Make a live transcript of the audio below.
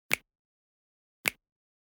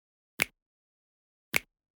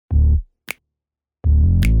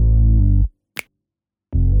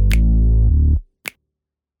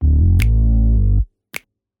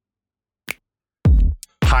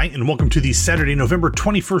Hi, and welcome to the Saturday, November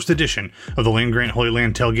 21st edition of the Land Grant Holy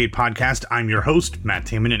Land Tailgate Podcast. I'm your host, Matt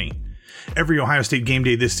Tamanini. Every Ohio State game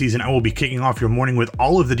day this season, I will be kicking off your morning with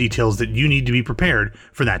all of the details that you need to be prepared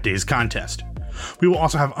for that day's contest. We will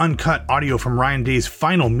also have uncut audio from Ryan Day's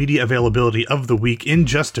final media availability of the week in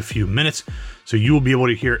just a few minutes, so you will be able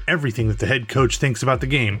to hear everything that the head coach thinks about the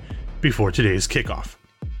game before today's kickoff.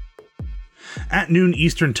 At noon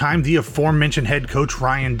Eastern Time, the aforementioned head coach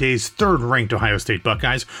Ryan Day's third-ranked Ohio State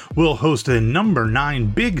Buckeyes will host the number 9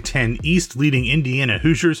 Big Ten East leading Indiana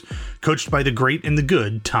Hoosiers, coached by the great and the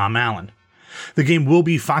good Tom Allen. The game will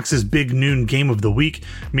be Fox's big noon game of the week,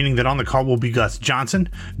 meaning that on the call will be Gus Johnson,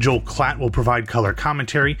 Joel Klatt will provide color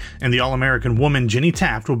commentary, and the All-American woman Jenny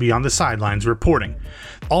Taft will be on the sidelines reporting.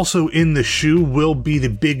 Also in the shoe will be the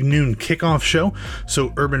big noon kickoff show,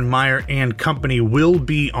 so Urban Meyer and company will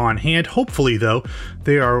be on hand. Hopefully, though,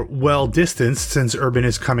 they are well distanced since Urban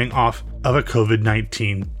is coming off of a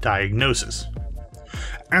COVID-19 diagnosis.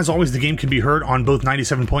 As always, the game can be heard on both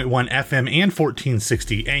 97.1 FM and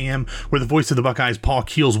 1460 AM, where the voice of the Buckeyes, Paul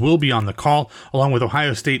Keels, will be on the call, along with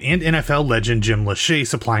Ohio State and NFL legend Jim Lachey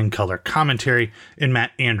supplying color commentary, and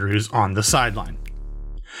Matt Andrews on the sideline.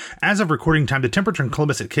 As of recording time, the temperature in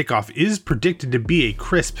Columbus at kickoff is predicted to be a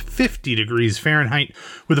crisp 50 degrees Fahrenheit,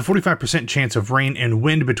 with a 45% chance of rain and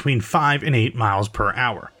wind between 5 and 8 miles per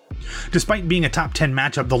hour. Despite being a top 10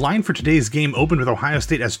 matchup, the line for today's game opened with Ohio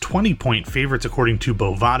State as 20-point favorites according to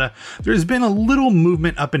Bovada. There has been a little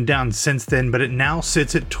movement up and down since then, but it now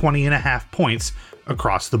sits at 20.5 points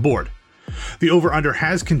across the board. The over-under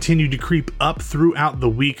has continued to creep up throughout the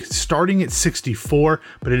week, starting at 64,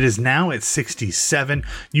 but it is now at 67.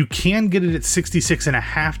 You can get it at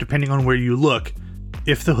 66.5 depending on where you look,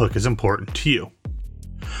 if the hook is important to you.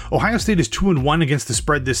 Ohio State is 2-1 against the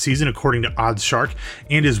spread this season according to OddsShark,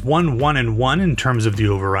 and is 1-1-1 in terms of the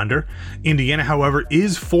over-under. Indiana, however,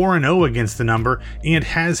 is 4-0 against the number and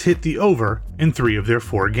has hit the over in 3 of their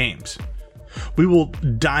 4 games. We will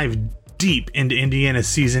dive deep into Indiana's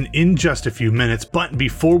season in just a few minutes, but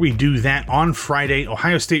before we do that, on Friday,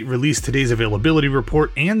 Ohio State released today's availability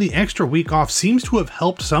report, and the extra week off seems to have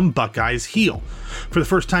helped some Buckeyes heal. For the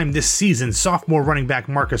first time this season, sophomore running back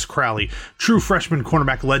Marcus Crowley, true freshman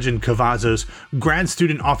cornerback legend Cavazos, grad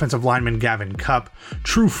student offensive lineman Gavin Cupp,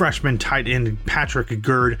 true freshman tight end Patrick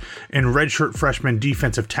Gurd, and redshirt freshman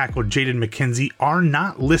defensive tackle Jaden McKenzie are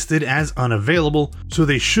not listed as unavailable, so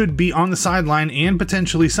they should be on the sideline, and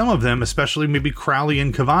potentially some of them, especially maybe Crowley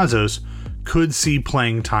and Cavazos, could see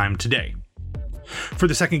playing time today. For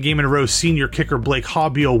the second game in a row, senior kicker Blake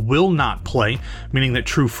Haubeil will not play, meaning that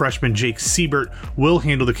true freshman Jake Siebert will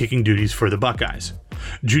handle the kicking duties for the Buckeyes.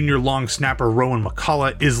 Junior long snapper Rowan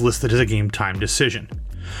McCullough is listed as a game time decision.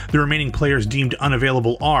 The remaining players deemed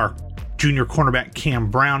unavailable are junior cornerback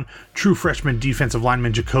Cam Brown, true freshman defensive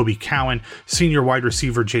lineman Jacoby Cowan, senior wide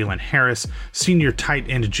receiver Jalen Harris, senior tight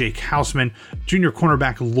end Jake Hausman, junior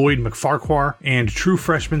cornerback Lloyd McFarquhar, and true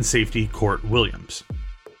freshman safety Court Williams.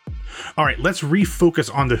 All right, let's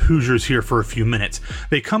refocus on the Hoosiers here for a few minutes.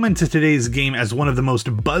 They come into today's game as one of the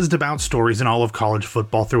most buzzed about stories in all of college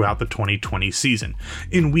football throughout the 2020 season.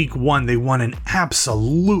 In week 1, they won an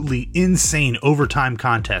absolutely insane overtime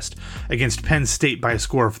contest against Penn State by a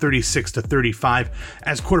score of 36-35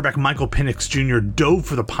 as quarterback Michael Penix Jr. dove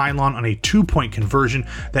for the pylon on a 2-point conversion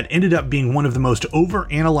that ended up being one of the most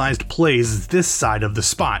overanalyzed plays this side of the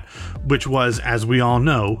spot, which was, as we all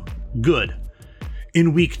know, good.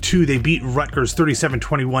 In week 2, they beat Rutgers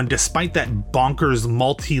 37-21, despite that bonkers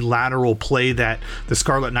multilateral play that the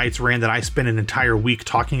Scarlet Knights ran that I spent an entire week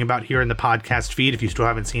talking about here in the podcast feed. If you still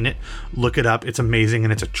haven't seen it, look it up. It's amazing,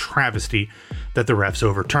 and it's a travesty that the refs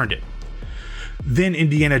overturned it. Then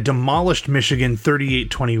Indiana demolished Michigan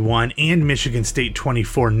 38-21 and Michigan State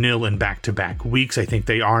 24-0 in back-to-back weeks. I think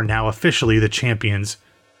they are now officially the champions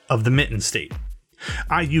of the Mitten State.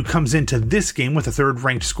 IU comes into this game with a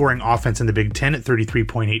third-ranked scoring offense in the Big Ten at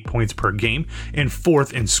 33.8 points per game, and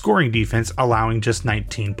fourth in scoring defense, allowing just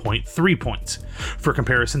 19.3 points. For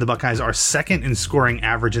comparison, the Buckeyes are second in scoring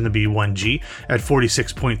average in the B1G at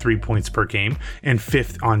 46.3 points per game, and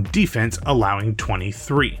fifth on defense, allowing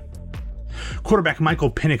 23. Quarterback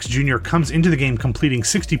Michael Penix Jr. comes into the game completing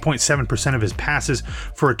 60.7% of his passes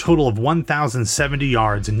for a total of 1,070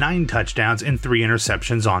 yards, 9 touchdowns, and 3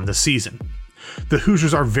 interceptions on the season. The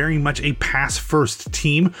Hoosiers are very much a pass-first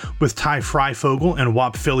team, with Ty Freifogel and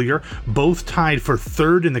Whop Phillier both tied for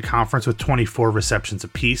third in the conference with 24 receptions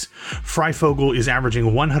apiece. Freifogel is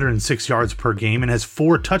averaging 106 yards per game and has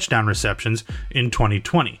 4 touchdown receptions in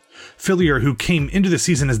 2020. Fillier, who came into the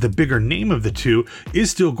season as the bigger name of the two, is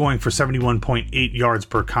still going for 71.8 yards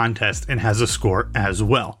per contest and has a score as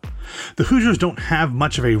well. The Hoosiers don't have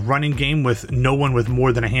much of a running game, with no one with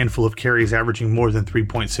more than a handful of carries averaging more than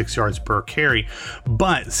 3.6 yards per carry,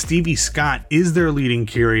 but Stevie Scott is their leading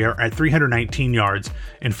carrier at 319 yards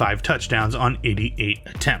and 5 touchdowns on 88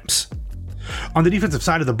 attempts. On the defensive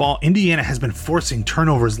side of the ball, Indiana has been forcing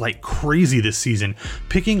turnovers like crazy this season,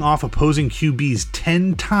 picking off opposing QBs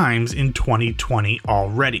 10 times in 2020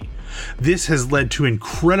 already. This has led to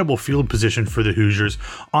incredible field position for the Hoosiers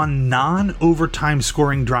on non-overtime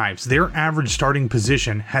scoring drives. Their average starting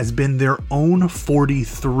position has been their own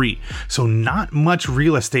 43, so not much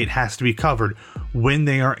real estate has to be covered when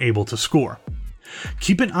they are able to score.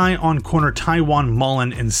 Keep an eye on corner Tywone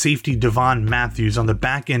Mullen and safety Devon Matthews on the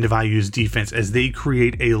back end of IU's defense, as they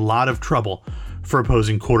create a lot of trouble for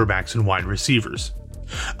opposing quarterbacks and wide receivers.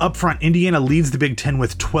 Up front, Indiana leads the Big Ten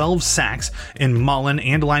with 12 sacks, and Mullen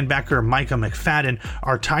and linebacker Micah McFadden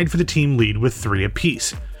are tied for the team lead with 3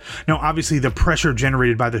 apiece. Now, obviously, the pressure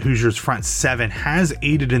generated by the Hoosiers' front 7 has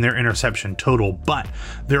aided in their interception total, but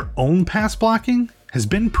their own pass blocking has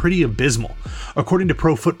been pretty abysmal. According to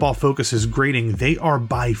Pro Football Focus's grading, they are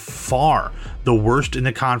by far the worst in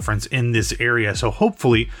the conference in this area, so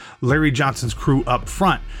hopefully Larry Johnson's crew up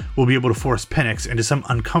front will be able to force Penix into some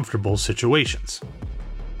uncomfortable situations.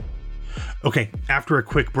 Okay, after a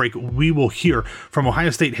quick break, we will hear from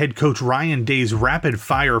Ohio State head coach Ryan Day's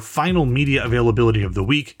rapid-fire final media availability of the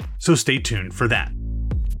week, so stay tuned for that.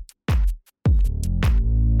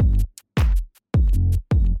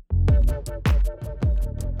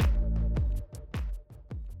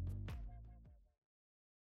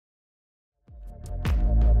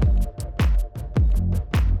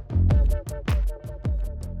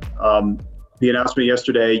 The announcement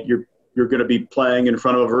yesterday, you're going to be playing in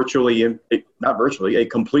front of a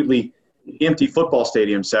completely empty football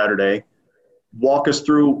stadium Saturday. Walk us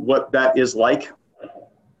through what that is like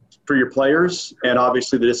for your players, and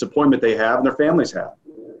obviously the disappointment they have and their families have.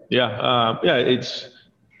 Yeah, it's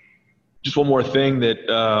just one more thing that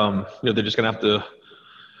they're just going to have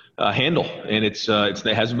to handle, and it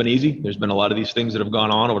hasn't been easy. There's been a lot of these things that have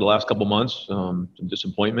gone on over the last couple months, some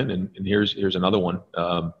disappointment, and here's another one.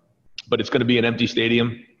 But it's going to be an empty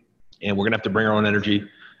stadium, and we're going to have to bring our own energy.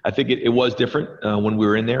 I think it was different when we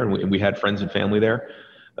were in there and we had friends and family there.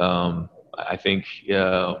 I think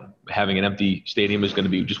having an empty stadium is going to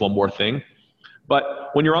be just one more thing. But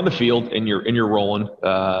when you're on the field and you're rolling,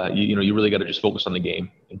 you really got to just focus on the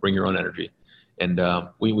game and bring your own energy. And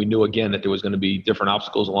we knew, again, that there was going to be different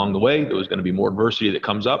obstacles along the way. There was going to be more adversity that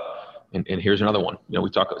comes up. And here's another one.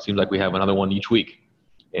 It seems like we have another one each week.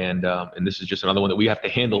 And this is just another one that we have to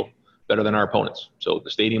handle better than our opponents. So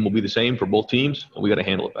the stadium will be the same for both teams, and we got to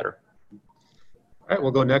handle it better. All right,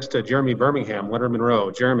 we'll go next to Jeremy Birmingham, Leonard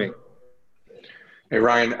Monroe. Jeremy. Hey,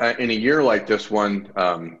 Ryan, in a year like this one,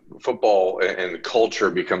 football and culture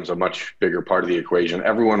becomes a much bigger part of the equation.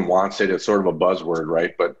 Everyone wants it. It's sort of a buzzword,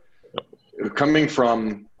 right? But coming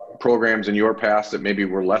from programs in your past that maybe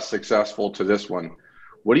were less successful to this one,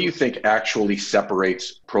 what do you think actually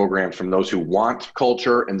separates programs from those who want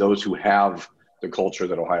culture and those who have the culture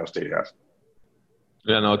that Ohio State has?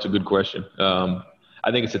 Yeah, no, it's a good question. I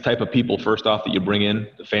think it's the type of people, first off, that you bring in,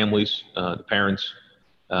 the families, the parents.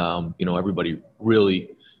 Everybody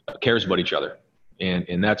really cares about each other.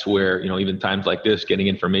 And that's where, even times like this, getting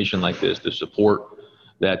information like this, the support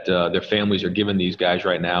that their families are giving these guys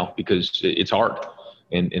right now, because it's hard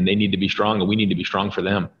and they need to be strong and we need to be strong for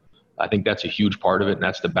them. I think that's a huge part of it, and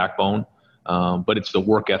that's the backbone. But it's the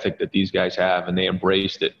work ethic that these guys have, and they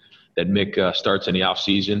embrace that Mick starts in the off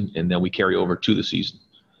season, and then we carry over to the season.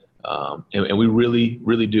 And we really,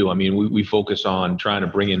 really do. I mean, we focus on trying to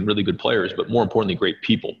bring in really good players, but more importantly, great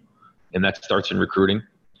people. And that starts in recruiting.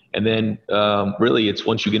 And then really it's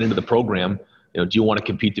once you get into the program, do you want to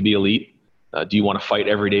compete to be elite? Do you want to fight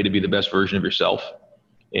every day to be the best version of yourself?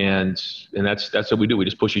 And that's what we do. We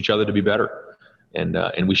just push each other to be better.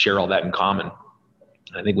 And we share all that in common.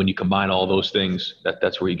 I think when you combine all those things,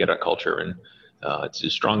 that's where you get our culture. And it's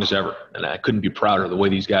as strong as ever. And I couldn't be prouder of the way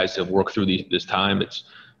these guys have worked through this time. It's,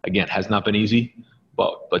 again, has not been easy,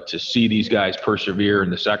 but to see these guys persevere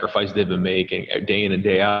and the sacrifice they've been making day in and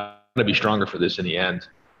day out, I'm going to be stronger for this in the end.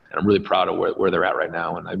 And I'm really proud of where they're at right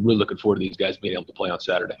now. And I'm really looking forward to these guys being able to play on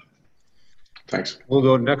Saturday. Thanks. We'll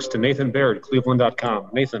go next to Nathan Baird, Cleveland.com.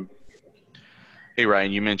 Nathan. Hey,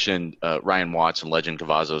 Ryan, you mentioned Ryan Watts and Legend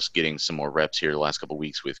Cavazos getting some more reps here the last couple of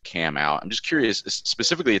weeks with Cam out. I'm just curious,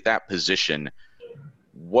 specifically at that position,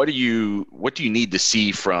 what do you need to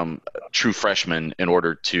see from true freshmen in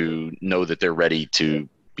order to know that they're ready to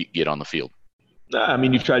get on the field? I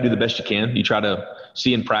mean, you try to do the best you can. You try to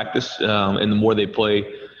see in practice, and the more they play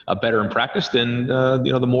better in practice, then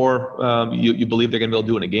the more you believe they're going to be able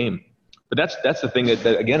to do in a game. But that's the thing that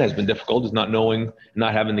again has been difficult, is not knowing,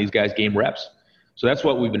 not having these guys game reps. So that's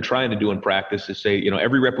what we've been trying to do in practice, is say,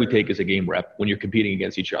 every rep we take is a game rep when you're competing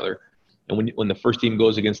against each other. And when the first team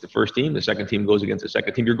goes against the first team, the second team goes against the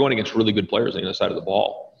second team, you're going against really good players on the other side of the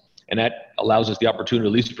ball. And that allows us the opportunity to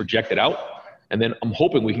at least project it out. And then I'm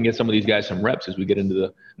hoping we can get some of these guys some reps as we get into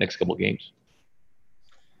the next couple of games.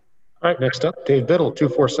 All right, next up, Dave Biddle,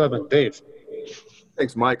 247. Dave.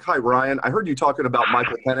 Thanks, Mike. Hi, Ryan. I heard you talking about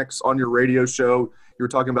Michael Penix on your radio show. You were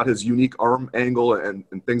talking about his unique arm angle and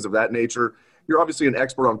things of that nature. You're obviously an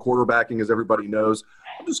expert on quarterbacking, as everybody knows.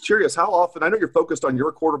 I'm just curious, how often – I know you're focused on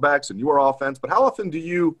your quarterbacks and your offense, but how often do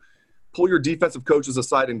you pull your defensive coaches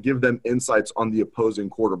aside and give them insights on the opposing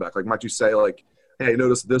quarterback? Like, might you say, like, hey,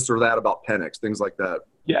 notice this or that about Penix, things like that?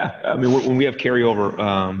 Yeah. I mean, when we have carryover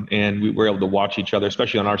and we're able to watch each other,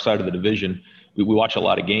 especially on our side of the division, we watch a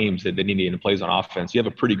lot of games that Indiana plays on offense. You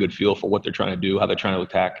have a pretty good feel for what they're trying to do, how they're trying to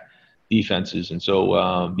attack defenses. And so,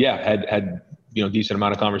 had decent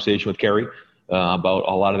amount of conversation with Kerry about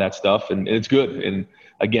a lot of that stuff. And it's good. And,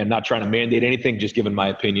 again, not trying to mandate anything, just giving my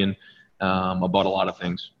opinion about a lot of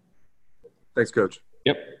things. Thanks, Coach.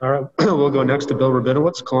 Yep. All right, we'll go next to Bill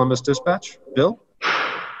Rabinowitz, Columbus Dispatch. Bill?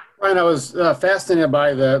 Ryan, I was fascinated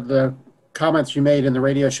by the comments you made in the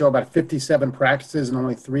radio show about 57 practices and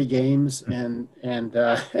only 3 games, and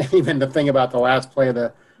even the thing about the last play of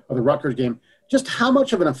the Rutgers game. Just how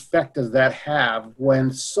much of an effect does that have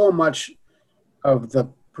when so much of the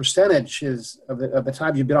percentage of the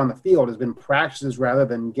time you've been on the field has been practices rather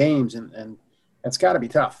than games, and that's got to be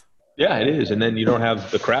tough. Yeah, it is. And then you don't have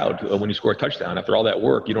the crowd when you score a touchdown. After all that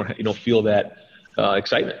work, you don't feel that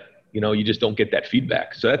excitement. You just don't get that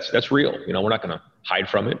feedback. So that's real. We're not going to hide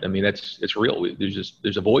from it. I mean, it's real.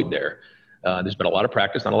 There's a void there. There's been a lot of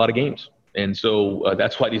practice, not a lot of games. And so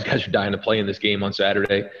that's why these guys are dying to play in this game on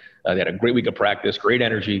Saturday. They had a great week of practice, great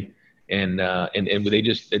energy, and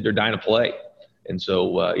they're dying to play. And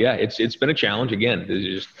so, it's been a challenge. Again,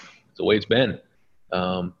 it's the way it's been.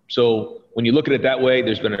 So when you look at it that way,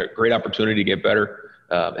 there's been a great opportunity to get better.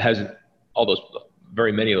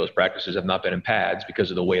 Very many of those practices have not been in pads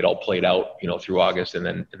because of the way it all played out, through August and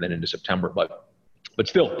then into September. But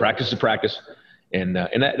still, practice is practice. And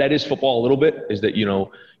that is football a little bit, is that, you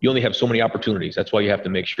only have so many opportunities. That's why you have to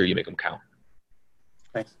make sure you make them count.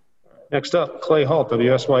 Thanks. Next up, Clay Hall,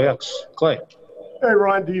 WSYX. Clay. Hey,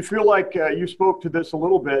 Ron, do you feel like you spoke to this a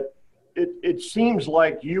little bit? It seems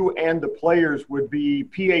like you and the players would be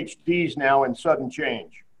PhDs now in sudden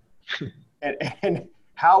change. and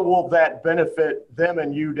how will that benefit them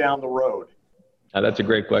and you down the road? That's a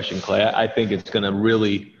great question, Clay. I think it's going to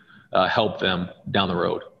really help them down the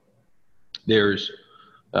road. There's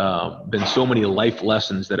been so many life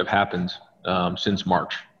lessons that have happened since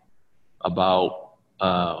March about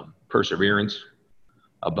perseverance,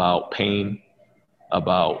 about pain,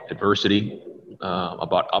 about adversity,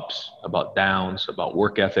 about ups, about downs, about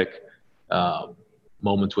work ethic,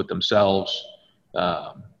 moments with themselves.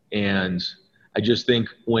 And I just think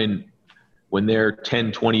when they're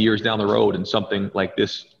 10, 20 years down the road and something like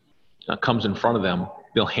this comes in front of them,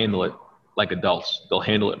 they'll handle it like adults. They'll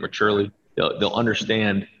handle it maturely. They'll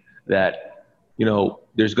understand that,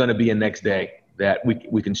 there's going to be a next day, that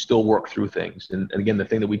we can still work through things. And again, the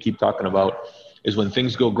thing that we keep talking about is when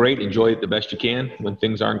things go great, enjoy it the best you can. When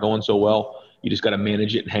things aren't going so well, you just got to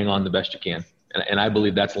manage it and hang on the best you can. And I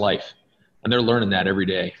believe that's life. And they're learning that every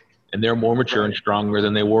day. And they're more mature and stronger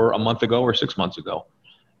than they were a month ago or 6 months ago.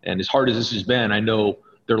 And as hard as this has been, I know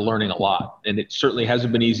they're learning a lot. And it certainly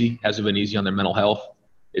hasn't been easy on their mental health.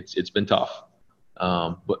 It's been tough.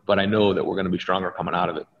 But I know that we're going to be stronger coming out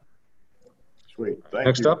of it. Sweet.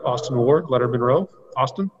 Next up, Austin Ward, Letterman Row.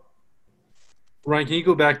 Austin? Ryan, can you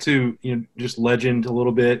go back to just Legend a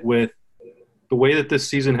little bit with the way that this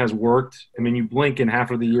season has worked? I mean, you blink and half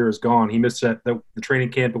of the year is gone. He missed the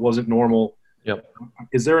training camp. It wasn't normal. Yep.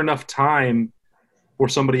 Is there enough time for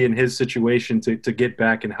somebody in his situation to get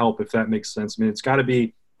back and help, if that makes sense? I mean, it's got to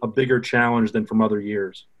be a bigger challenge than from other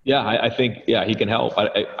years. Yeah, I think, he can help.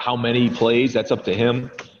 How many plays, that's up to him.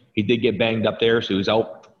 He did get banged up there, so he was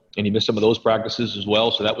out, and he missed some of those practices as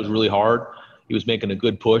well, so that was really hard. He was making a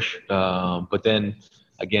good push, but then,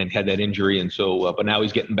 again, had that injury, and so but now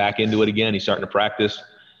he's getting back into it again. He's starting to practice.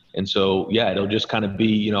 And so, it'll just kind of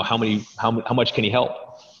be, how much can he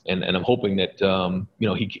help? And I'm hoping that,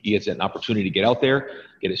 he gets an opportunity to get out there,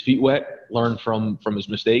 get his feet wet, learn from his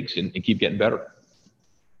mistakes, and keep getting better.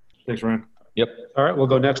 Thanks, Ryan. Yep. All right, we'll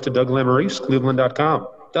go next to Doug Lamarice, Cleveland.com.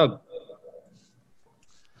 Doug.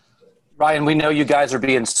 Ryan, we know you guys are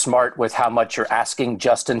being smart with how much you're asking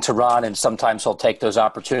Justin to run, and sometimes he'll take those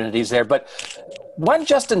opportunities there. But when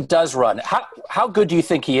Justin does run, how good do you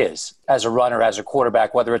think he is as a runner, as a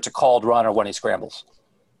quarterback, whether it's a called run or when he scrambles?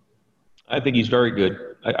 I think he's very good.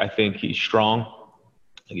 I think he's strong.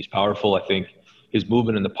 I think he's powerful. I think his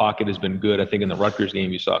movement in the pocket has been good. I think in the Rutgers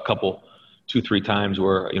game, you saw a couple, 2-3 times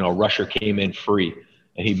where, a rusher came in free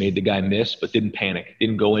and he made the guy miss, but didn't panic,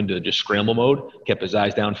 didn't go into just scramble mode, kept his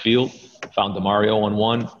eyes downfield, found DeMario on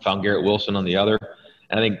one, found Garrett Wilson on the other.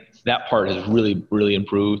 And I think that part has really, really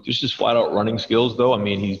improved. Just his flat out running skills, though. I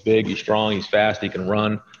mean, he's big, he's strong, he's fast, he can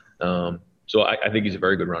run. So I think he's a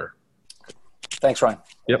very good runner. Thanks, Ryan.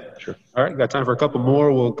 Yep, sure. All right, got time for a couple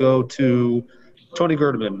more. We'll go to Tony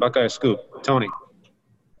Gerdeman, Buckeye Scoop. Tony.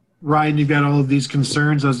 Ryan, you've got all of these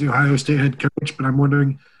concerns as the Ohio State head coach, but I'm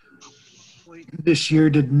wondering, this year,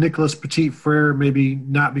 did Nicholas Petit-Frere maybe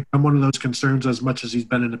not become one of those concerns as much as he's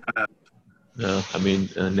been in the past? No, I mean,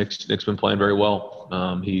 Nick's been playing very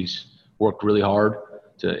well. He's worked really hard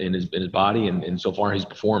in his body, and so far he's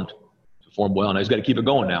performed well. Now he's got to keep it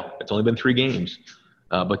going now. It's only been 3 games.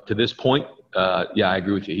 But to this point, yeah, I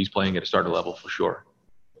agree with you. He's playing at a starter level for sure.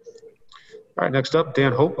 All right, next up,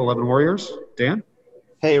 Dan Hope, 11 Warriors. Dan?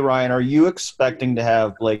 Hey, Ryan, are you expecting to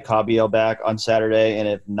have Blake Cobiel back on Saturday? And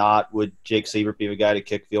if not, would Jake Sievert be the guy to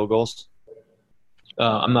kick field goals?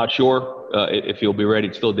 I'm not sure if he'll be ready.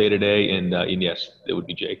 It's still day-to-day, and yes, it would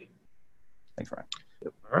be Jake. Thanks, Ryan.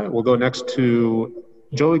 All right, we'll go next to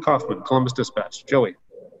Joey Kaufman, Columbus Dispatch. Joey.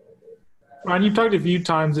 Ryan, you've talked a few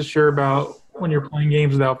times this year about when you're playing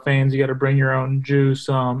games without fans, you got to bring your own juice,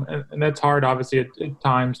 and that's hard, obviously, at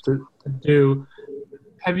times to do.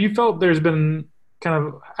 Have you felt there's been kind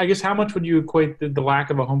of, I guess, how much would you equate the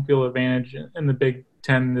lack of a home field advantage in the Big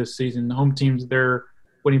Ten this season? The home teams, their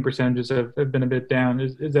winning percentages have been a bit down.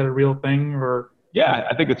 Is that a real thing? Or yeah,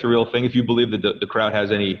 I think it's a real thing. If you believe that the crowd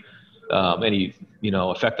has any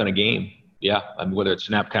effect on a game, yeah. I mean, whether it's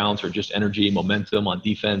snap counts or just energy, momentum on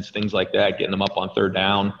defense, things like that, getting them up on third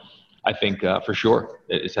down, I think for sure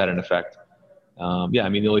it's had an effect. Yeah, I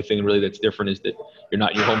mean, the only thing really that's different is that you're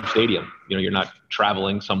not in your home stadium. You're not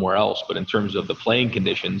traveling somewhere else. But in terms of the playing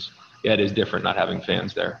conditions, yeah, it is different not having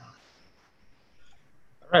fans there.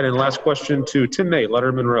 All right, and last question to Tim May,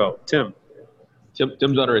 Letterman Monroe. Tim's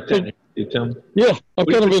under a 10. Hey, Tim. Yeah, I'm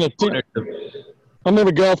kind of in a 10. I'm in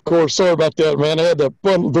a golf course. Sorry about that, man. I had the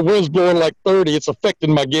wind's blowing like 30. It's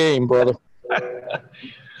affecting my game, brother.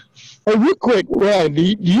 Hey, real quick, Ryan,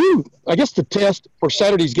 I guess the test for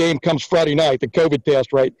Saturday's game comes Friday night, the COVID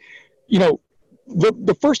test, right?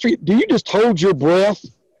 The first 3, do you just hold your breath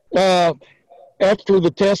after the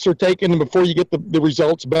tests are taken and before you get the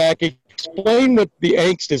results back? Explain what the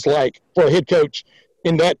angst is like for a head coach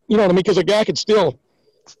in that, you know what I mean? Because a guy could still,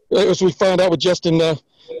 as we found out with Justin,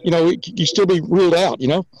 you still be ruled out,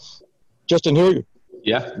 Justin Hilliard.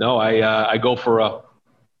 Yeah, no, I go for a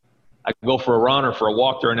run or for a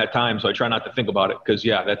walk during that time, so I try not to think about it because,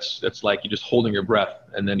 yeah, that's like you're just holding your breath.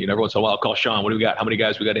 And then, every once in a while I'll call Sean, what do we got? How many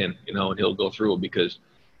guys we got in? And he'll go through it because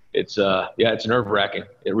it's nerve-wracking.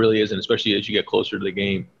 It really is, and especially as you get closer to the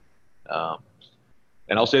game.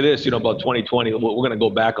 And I'll say this, about 2020, we're going to go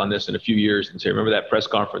back on this in a few years and say, remember that press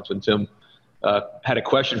conference when Tim had a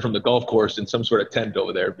question from the golf course in some sort of tent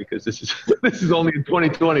over there because this is only in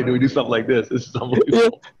 2020 do we do something like this. This is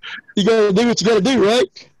unbelievable. Yeah. You got to do what you got to do,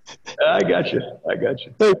 right? I got you.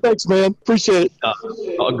 Hey, thanks, man. Appreciate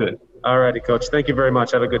it. All good. All righty, Coach. Thank you very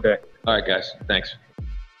much. Have a good day. All right, guys. Thanks.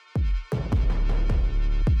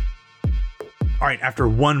 All right, after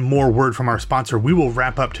one more word from our sponsor, we will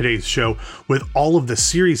wrap up today's show with all of the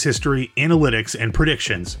series history, analytics, and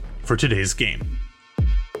predictions for today's game.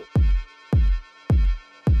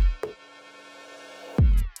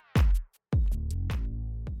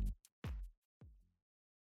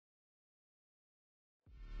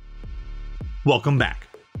 Welcome back.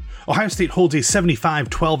 Ohio State holds a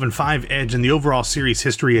 75-12-5 edge in the overall series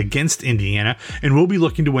history against Indiana and will be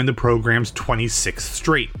looking to win the program's 26th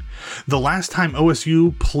straight. The last time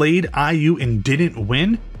OSU played IU and didn't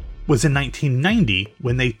win was in 1990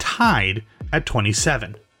 when they tied at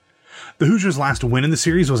 27. The Hoosiers' last win in the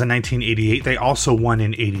series was in 1988. They also won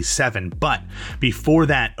in 87, but before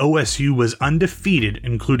that, OSU was undefeated,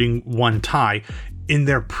 including one tie, in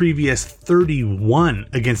their previous 31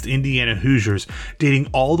 against Indiana Hoosiers, dating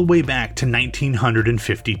all the way back to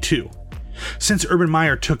 1952. Since Urban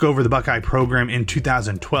Meyer took over the Buckeye program in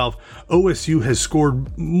 2012, OSU has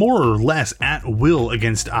scored more or less at will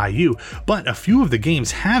against IU, but a few of the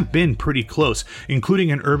games have been pretty close, including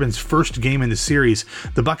in Urban's first game in the series.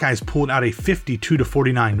 The Buckeyes pulled out a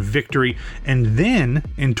 52-49 victory, and then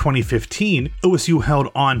in 2015, OSU held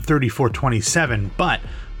on 34-27, but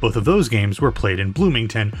both of those games were played in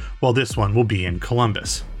Bloomington, while this one will be in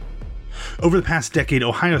Columbus. Over the past decade,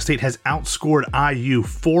 Ohio State has outscored IU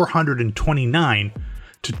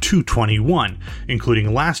 429-221,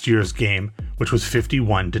 including last year's game, which was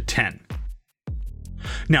 51-10.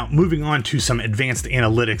 Now, moving on to some advanced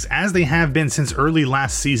analytics. As they have been since early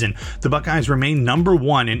last season, the Buckeyes remain number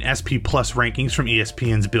 1 in SP Plus rankings from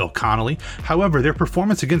ESPN's Bill Connolly. However, their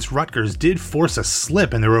performance against Rutgers did force a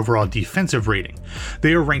slip in their overall defensive rating.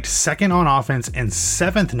 They are ranked 2nd on offense and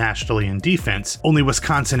 7th nationally in defense. Only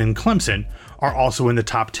Wisconsin and Clemson are also in the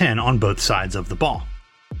top 10 on both sides of the ball.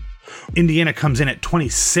 Indiana comes in at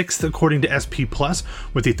 26th according to SP Plus,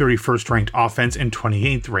 with a 31st ranked offense and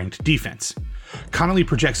 28th ranked defense. Connolly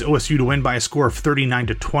projects OSU to win by a score of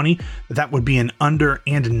 39-20. That would be an under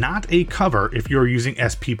and not a cover if you're using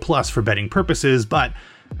SP Plus for betting purposes, but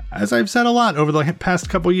as I've said a lot over the past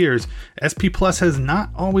couple years, SP Plus has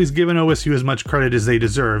not always given OSU as much credit as they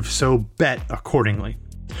deserve, so bet accordingly.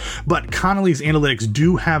 But Connolly's analytics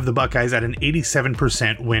do have the Buckeyes at an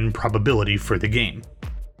 87% win probability for the game.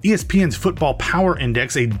 ESPN's Football Power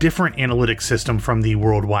Index, a different analytics system from the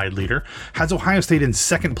worldwide leader, has Ohio State in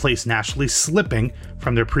 2nd place nationally, slipping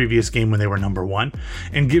from their previous game when they were number 1,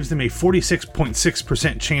 and gives them a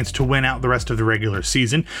 46.6% chance to win out the rest of the regular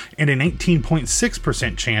season and a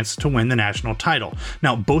 19.6% chance to win the national title.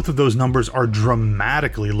 Now, both of those numbers are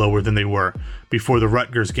dramatically lower than they were before the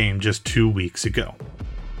Rutgers game just 2 weeks ago.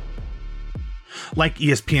 Like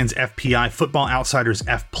ESPN's FPI, Football Outsiders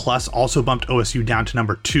F Plus also bumped OSU down to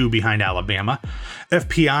number 2 behind Alabama.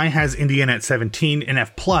 FPI has Indiana at 17, and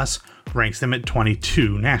F Plus ranks them at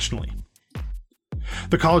 22 nationally.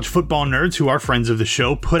 The college football nerds, who are friends of the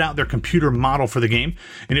show, put out their computer model for the game,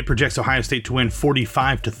 and it projects Ohio State to win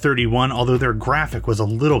 45-31, although their graphic was a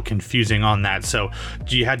little confusing on that, so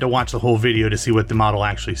you had to watch the whole video to see what the model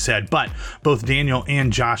actually said. But both Daniel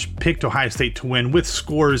and Josh picked Ohio State to win with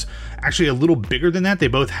scores actually a little bigger than that. They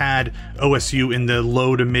both had OSU in the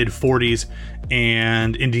low to mid 40s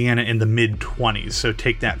and Indiana in the mid 20s, so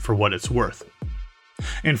take that for what it's worth.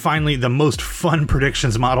 And finally, the most fun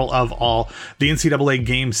predictions model of all, the NCAA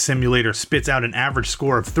Game Simulator spits out an average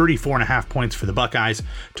score of 34.5 points for the Buckeyes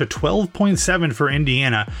to 12.7 for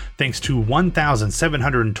Indiana, thanks to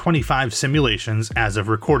 1,725 simulations as of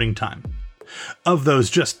recording time. Of those,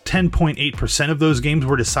 just 10.8% of those games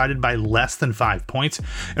were decided by less than 5 points,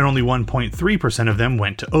 and only 1.3% of them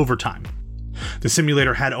went to overtime. The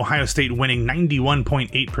simulator had Ohio State winning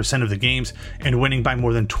 91.8% of the games and winning by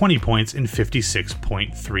more than 20 points in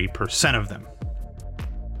 56.3% of them.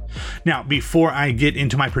 Now, before I get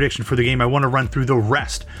into my prediction for the game, I want to run through the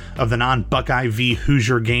rest of the non-Buckeye v.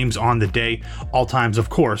 Hoosier games on the day. All times, of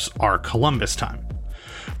course, are Columbus time.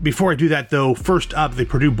 Before I do that, though, first up, the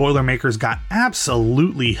Purdue Boilermakers got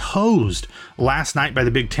absolutely hosed last night by the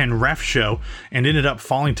Big Ten ref show and ended up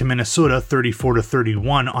falling to Minnesota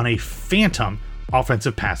 34-31 on a phantom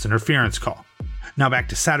offensive pass interference call. Now back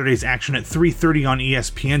to Saturday's action at 3:30 on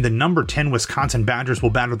ESPN. The number 10 Wisconsin Badgers will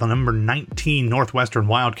battle the number 19 Northwestern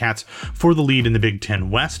Wildcats for the lead in the Big Ten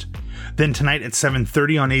West. Then tonight at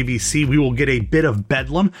 7:30 on ABC, we will get a bit of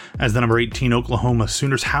bedlam as the number 18 Oklahoma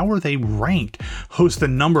Sooners, how are they ranked, host the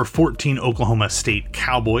number 14 Oklahoma State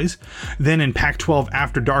Cowboys. Then in Pac-12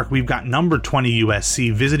 After Dark, we've got number 20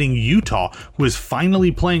 USC visiting Utah, who is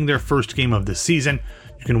finally playing their first game of the season.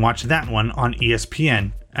 You can watch that one on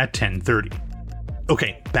ESPN at 10:30.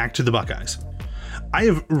 Okay, back to the Buckeyes. I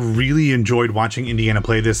have really enjoyed watching Indiana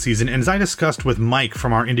play this season, and as I discussed with Mike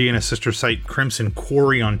from our Indiana sister site Crimson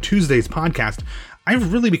Quarry on Tuesday's podcast,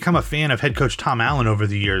 I've really become a fan of head coach Tom Allen over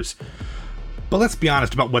the years. But let's be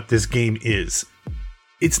honest about what this game is.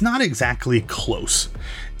 It's not exactly close.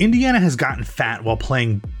 Indiana has gotten fat while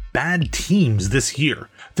playing bad teams this year.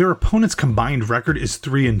 Their opponents' combined record is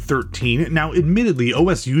 3-13. Now, admittedly,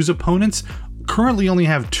 OSU's opponents currently only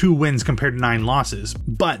have 2 wins compared to 9 losses,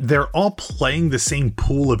 but they're all playing the same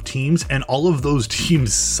pool of teams, and all of those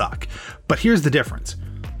teams suck. But here's the difference.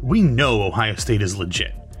 We know Ohio State is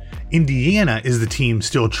legit. Indiana is the team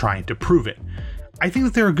still trying to prove it. I think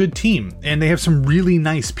that they're a good team, and they have some really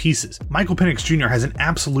nice pieces. Michael Penix Jr. has an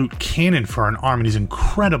absolute cannon for an arm, and he's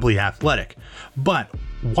incredibly athletic. But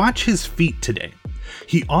watch his feet today.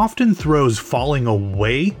 He often throws falling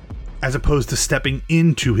away as opposed to stepping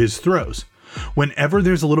into his throws. Whenever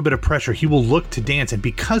there's a little bit of pressure, he will look to dance, and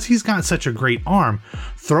because he's got such a great arm,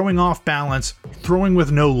 throwing off balance, throwing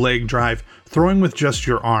with no leg drive, throwing with just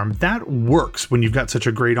your arm, that works when you've got such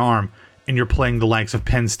a great arm and you're playing the likes of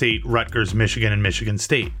Penn State, Rutgers, Michigan, and Michigan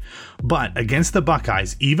State. But against the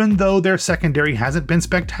Buckeyes, even though their secondary hasn't been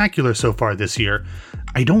spectacular so far this year,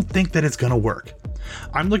 I don't think that it's going to work.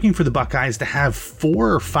 I'm looking for the Buckeyes to have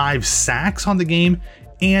 4 or 5 sacks on the game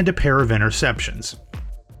and a pair of interceptions.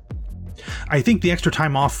 I think the extra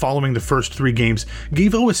time off following the first 3 games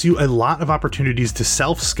gave OSU a lot of opportunities to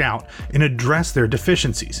self-scout and address their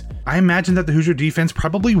deficiencies. I imagine that the Hoosier defense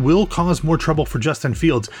probably will cause more trouble for Justin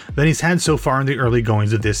Fields than he's had so far in the early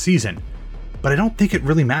goings of this season, but I don't think it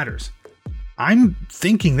really matters. I'm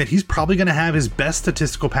thinking that he's probably going to have his best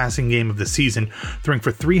statistical passing game of the season, throwing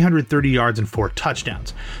for 330 yards and 4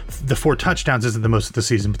 touchdowns. The 4 touchdowns isn't the most of the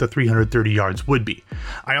season, but the 330 yards would be.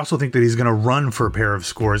 I also think that he's going to run for a pair of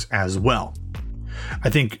scores as well.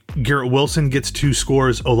 I think Garrett Wilson gets 2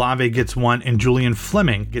 scores, Olave gets 1, and Julian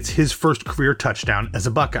Fleming gets his first career touchdown as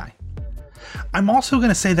a Buckeye. I'm also going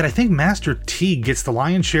to say that I think Master Teague gets the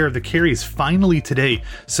lion's share of the carries finally today,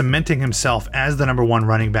 cementing himself as the number 1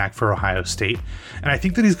 running back for Ohio State, and I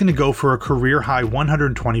think that he's going to go for a career-high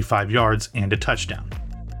 125 yards and a touchdown.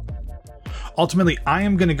 Ultimately, I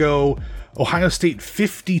am going to go Ohio State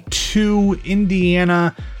 52,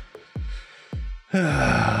 Indiana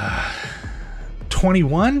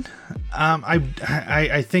 21.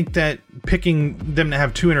 I think that picking them to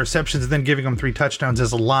have 2 interceptions and then giving them 3 touchdowns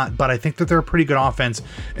is a lot, but I think that they're a pretty good offense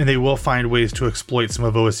and they will find ways to exploit some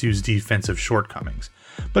of OSU's defensive shortcomings.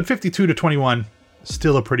 But 52-21,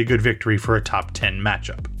 still a pretty good victory for a top 10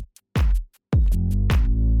 matchup.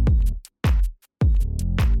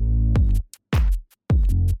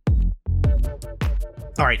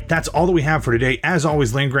 All right, that's all that we have for today. As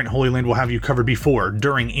always, Land Grant Holy Land will have you covered before,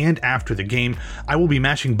 during, and after the game. I will be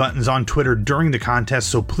mashing buttons on Twitter during the contest,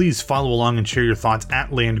 so please follow along and share your thoughts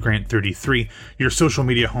at LandGrant33, your social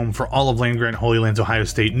media home for all of Land Grant Holy Land's Ohio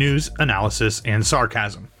State news, analysis, and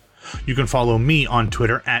sarcasm. You can follow me on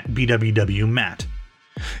Twitter at BWWMatt.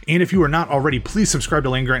 And if you are not already, please subscribe to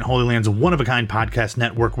Land Grant Holy Land's one-of-a-kind podcast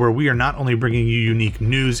network, where we are not only bringing you unique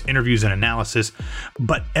news, interviews, and analysis,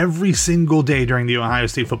 but every single day during the Ohio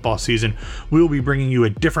State football season, we will be bringing you a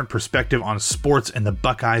different perspective on sports and the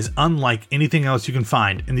Buckeyes, unlike anything else you can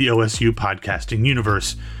find in the OSU podcasting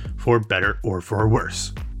universe, for better or for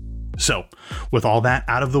worse. So, with all that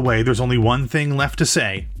out of the way, there's only one thing left to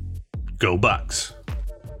say: go Bucks.